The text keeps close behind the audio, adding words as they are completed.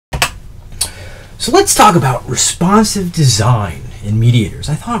So let's talk about responsive design in mediators.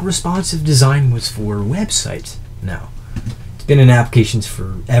 I thought responsive design was for websites. No. It's been in applications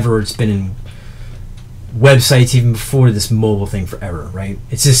forever. It's been in websites even before this mobile thing forever, right?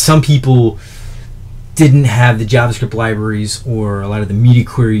 It's just some people didn't have the JavaScript libraries or a lot of the media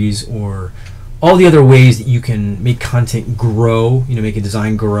queries or all the other ways that you can make content grow, make a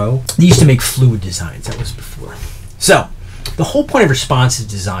design grow. They used to make fluid designs. That was before. So the whole point of responsive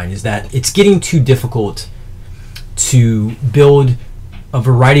design is that it's getting too difficult to build a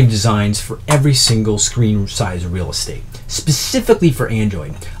variety of designs for every single screen size real estate, specifically for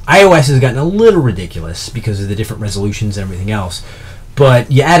Android. iOS has gotten a little ridiculous because of the different resolutions and everything else, but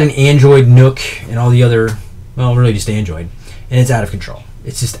you add an Android, Nook, and all the other, well, really just Android, and it's out of control.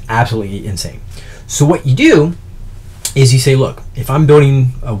 It's just absolutely insane. So what you do is you say, look, if I'm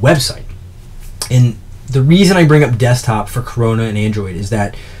building a website, and the reason I bring up desktop for Corona and Android is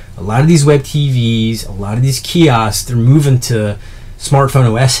that a lot of these web TVs, a lot of these kiosks, they're moving to smartphone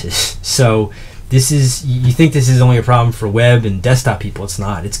OSs. So this is, you think this is only a problem for web and desktop people. It's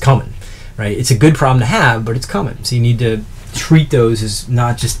not. It's coming, right? It's a good problem to have, but it's coming. So you need to treat those as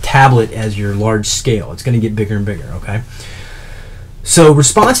not just tablet as your large scale. It's going to get bigger and bigger, okay? So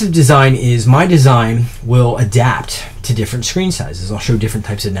responsive design is my design will adapt to different screen sizes. I'll show different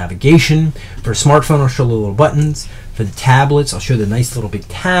types of navigation. For a smartphone, I'll show the little buttons. For the tablets, I'll show the nice little big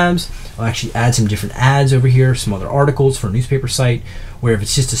tabs. I'll actually add some different ads over here, some other articles for a newspaper site, where if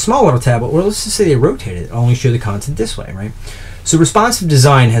it's just a small little tablet, or let's just say they rotate it, I'll only show the content this way, right? So responsive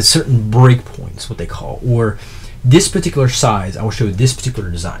design has certain breakpoints, what they call, or this particular size, I will show this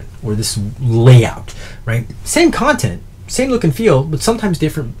particular design, or this layout, right? Same content, same look and feel, but sometimes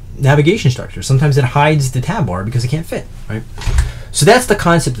different navigation structure. Sometimes it hides the tab bar because it can't fit, right? So that's the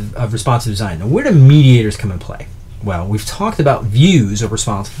concept of responsive design. Now, where do mediators come into play? Well, we've talked about views are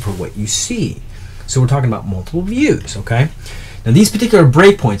responsible for what you see. So we're talking about multiple views, okay? Now, these particular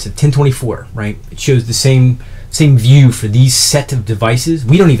breakpoints of 1024, right? It shows the same view for these set of devices.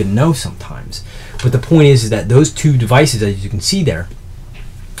 We don't even know sometimes. But the point is that those two devices, as you can see there,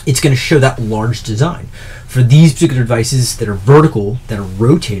 it's going to show that large design. For these particular devices that are vertical, that are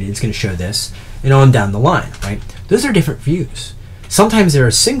rotated, it's going to show this, and on down the line, right? Those are different views. Sometimes they're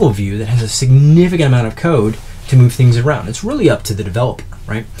a single view that has a significant amount of code to move things around. It's really up to the developer,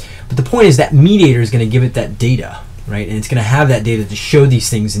 right? But the point is that mediator is going to give it that data, right? And it's going to have that data to show these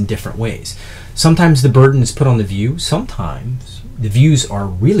things in different ways. Sometimes the burden is put on the view. Sometimes the views are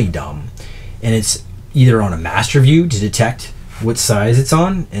really dumb, and it's either on a master view to detect what size it's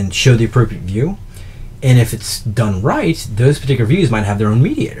on and show the appropriate view. And if it's done right, those particular views might have their own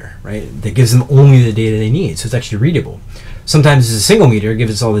mediator, right? That gives them only the data they need, so it's actually readable. Sometimes it's a single mediator,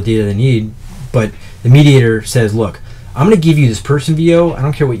 gives us all the data they need, but the mediator says, look, I'm going to give you this person view. I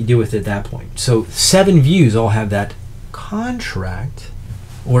don't care what you do with it at that point. So 7 views all have that contract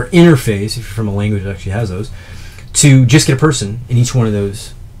or interface, if you're from a language that actually has those, to just get a person in each one of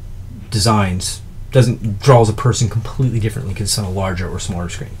those designs. Draws a person completely differently because it's on a larger or smaller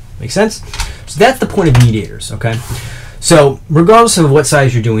screen. Make sense? So that's the point of mediators, okay? So regardless of what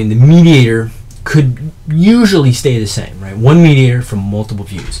size you're doing, the mediator could usually stay the same, right? One mediator from multiple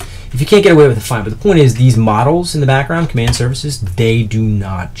views. If you can't get away with it, fine. But the point is, these models in the background, command services, they do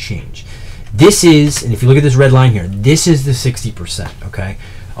not change. This is, and if you look at this red line here, this is the 60%, okay?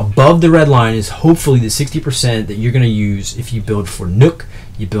 Above the red line is hopefully the 60% that you're going to use if you build for Nook,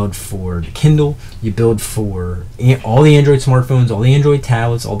 you build for the Kindle, you build for all the Android smartphones, all the Android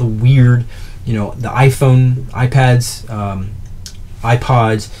tablets, all the weird, the iPhone, iPads,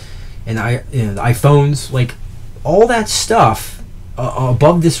 iPods, and the iPhones, like all that stuff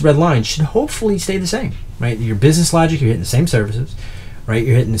above this red line should hopefully stay the same, right? Your business logic, you're hitting the same services, right?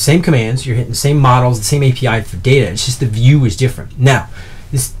 You're hitting the same commands, you're hitting the same models, the same API for data. It's just the view is different. Now,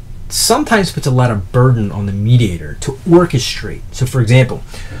 this sometimes puts a lot of burden on the mediator to orchestrate. So for example,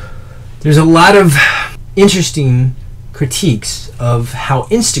 there's a lot of interesting critiques of how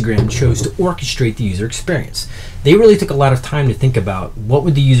Instagram chose to orchestrate the user experience. They really took a lot of time to think about what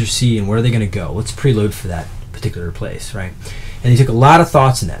would the user see and where are they going to go. Let's preload for that particular place, right? And they took a lot of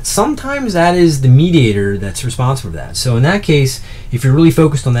thoughts in that. Sometimes that is the mediator that's responsible for that. So in that case, if you're really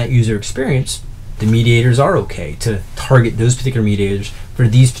focused on that user experience, the mediators are okay to target those particular mediators for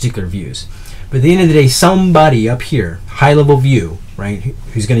these particular views. But at the end of the day, somebody up here, high-level view, right,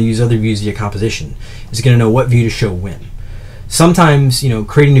 who's going to use other views via composition, is going to know what view to show when. Sometimes,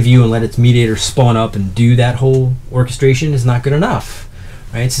 creating a view and let its mediator spawn up and do that whole orchestration is not good enough,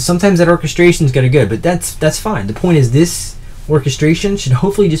 right? So sometimes that orchestration is good, but that's fine. The point is this orchestration should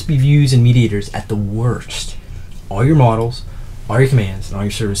hopefully just be views and mediators at the worst. All your models, all your commands and all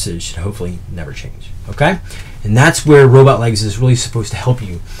your services should hopefully never change. Okay? And that's where Robotlegs is really supposed to help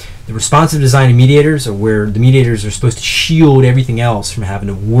you. The responsive design and mediators are where the mediators are supposed to shield everything else from having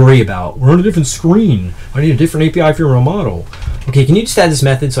to worry about, we're on a different screen. I need a different API for your model. Okay, can you just add this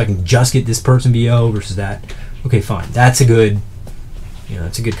method so I can just get this person VO versus that? Okay, fine. That's a good,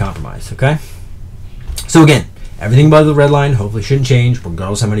 that's a good compromise, okay? So again, everything above the red line hopefully shouldn't change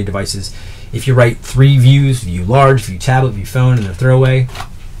regardless of how many devices. If you write 3 views, view large, view tablet, view phone, and a throwaway,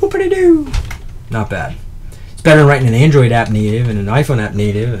 whoopity-doo. Not bad. It's better than writing an Android app native and an iPhone app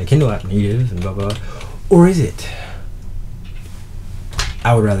native and a Kindle app native and blah, blah. Or is it?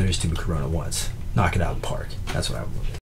 I would rather just do Corona once. Knock it out of the park. That's what I would do.